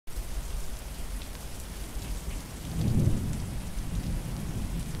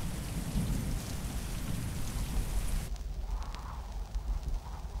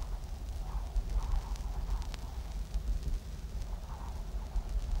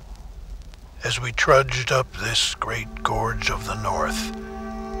As we trudged up this great gorge of the north,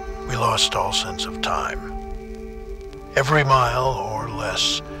 we lost all sense of time. Every mile or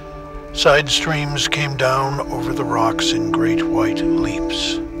less, side streams came down over the rocks in great white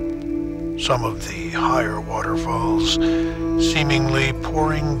leaps. Some of the higher waterfalls seemingly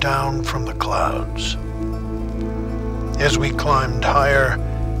pouring down from the clouds. As we climbed higher,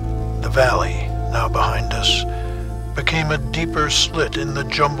 the valley, now behind us, became a deeper slit in the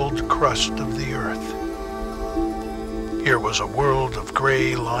jumbled crust of the earth. Here was a world of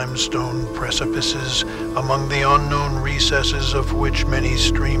gray limestone precipices among the unknown recesses of which many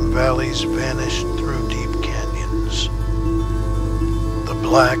stream valleys vanished through deep canyons. The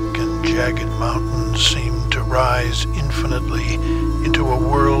black and jagged mountains seemed to rise infinitely into a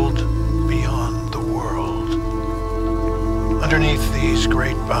world beyond the world. Underneath these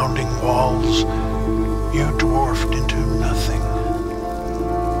great bounding walls, you dwarfed into nothing.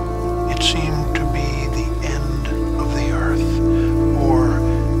 It seemed to be the end of the earth, or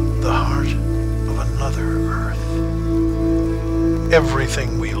the heart of another earth.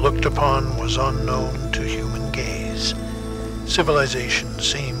 Everything we looked upon was unknown to human gaze. Civilization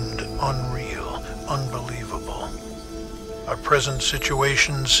seemed unreal, unbelievable. Our present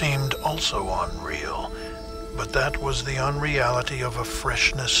situation seemed also unreal, but that was the unreality of a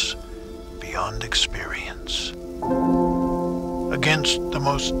freshness beyond experience. Against the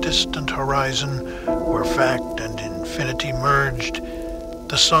most distant horizon, where fact and infinity merged,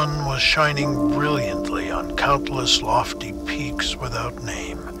 the sun was shining brilliantly on countless lofty peaks without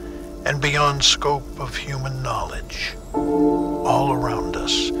name, and beyond scope of human knowledge. All around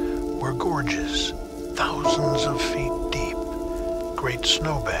us were gorges, thousands of feet deep, great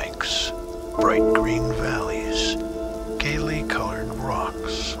snowbanks, bright green valleys, gaily colored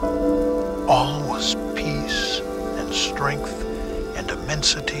rocks. All was peace and strength and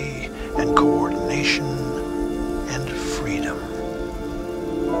immensity and coordination and freedom.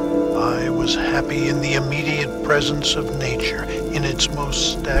 I was happy in the immediate presence of nature, in its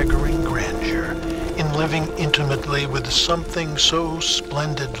most staggering grandeur, in living intimately with something so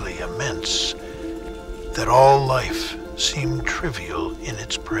splendidly immense that all life seemed trivial in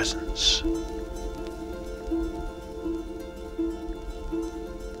its presence.